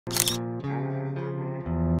I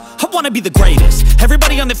wanna be the greatest.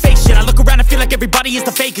 Everybody on the fake shit. I look around and feel like everybody is the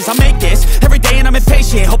fakest. I make this every day and I'm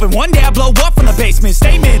impatient, hoping one day I blow up from the basement.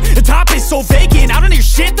 Statement, the top is so vacant. I don't hear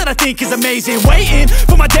shit that I think is amazing. Waiting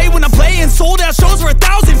for my day when I'm playing sold out shows for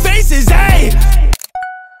 1,000 faces. Hey!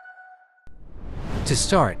 To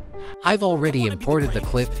start, I've already imported the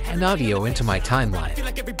clip and audio into my timeline.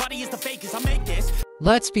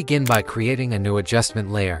 Let's begin by creating a new adjustment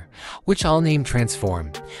layer, which I'll name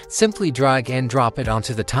Transform. Simply drag and drop it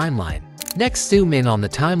onto the timeline. Next, zoom in on the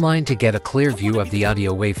timeline to get a clear view of the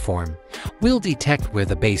audio waveform. We'll detect where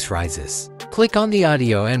the bass rises. Click on the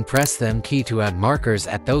audio and press the M key to add markers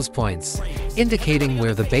at those points, indicating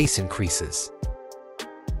where the bass increases.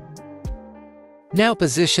 Now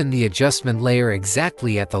position the adjustment layer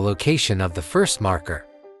exactly at the location of the first marker.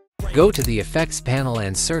 Go to the Effects panel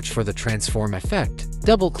and search for the Transform effect.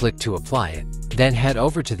 Double-click to apply it. Then head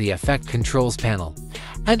over to the Effect Controls panel.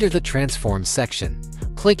 Under the Transform section,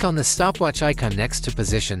 click on the stopwatch icon next to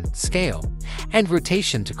Position, Scale, and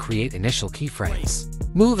Rotation to create initial keyframes.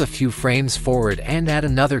 Move a few frames forward and add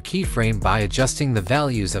another keyframe by adjusting the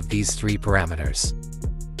values of these three parameters.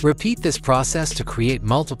 Repeat this process to create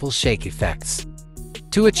multiple shake effects.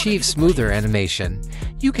 To achieve smoother animation,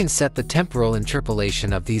 you can set the temporal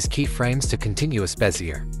interpolation of these keyframes to continuous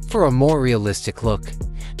Bezier. For a more realistic look,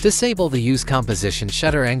 disable the Use Composition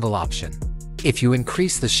Shutter Angle option. If you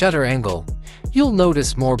increase the shutter angle, you'll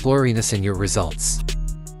notice more blurriness in your results.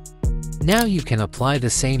 Now you can apply the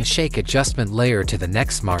same shake adjustment layer to the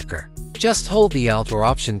next marker. Just hold the Alt or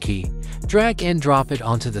Option key, drag and drop it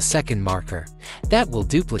onto the second marker. That will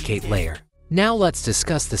duplicate layer. Now let's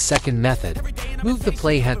discuss the second method. Move the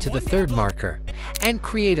playhead to the third marker and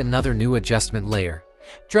create another new adjustment layer,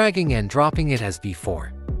 dragging and dropping it as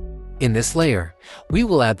before. In this layer, we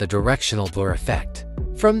will add the directional blur effect.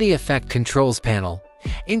 From the Effect Controls panel,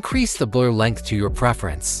 increase the blur length to your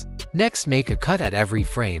preference. Next, make a cut at every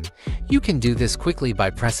frame. You can do this quickly by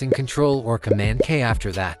pressing Ctrl or Command K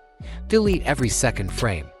after that. Delete every second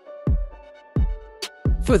frame.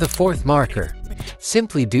 For the fourth marker,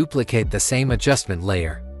 simply duplicate the same adjustment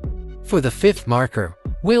layer. For the fifth marker,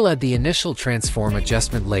 we'll add the initial Transform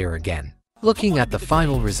adjustment layer again. Looking at the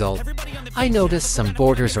final result, I noticed some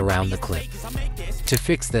borders around the clip. To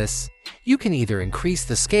fix this, you can either increase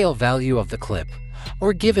the scale value of the clip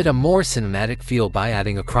or give it a more cinematic feel by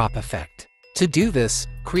adding a crop effect. To do this,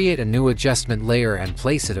 create a new adjustment layer and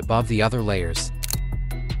place it above the other layers.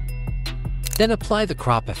 Then apply the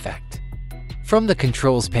crop effect. From the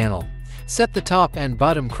Controls panel, set the top and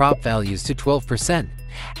bottom crop values to 12%,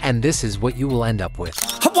 and this is what you will end up with.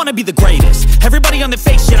 I wanna be the greatest. Everybody on the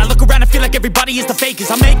fake shit. I look around and feel like everybody is the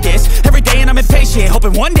fakest. I make this every day and I'm impatient,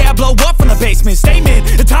 hoping one day I blow up from the basement.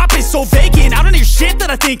 Statement, the top is so vacant. I don't hear shit that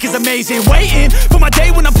I think is amazing. Waiting for my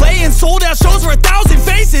day when I'm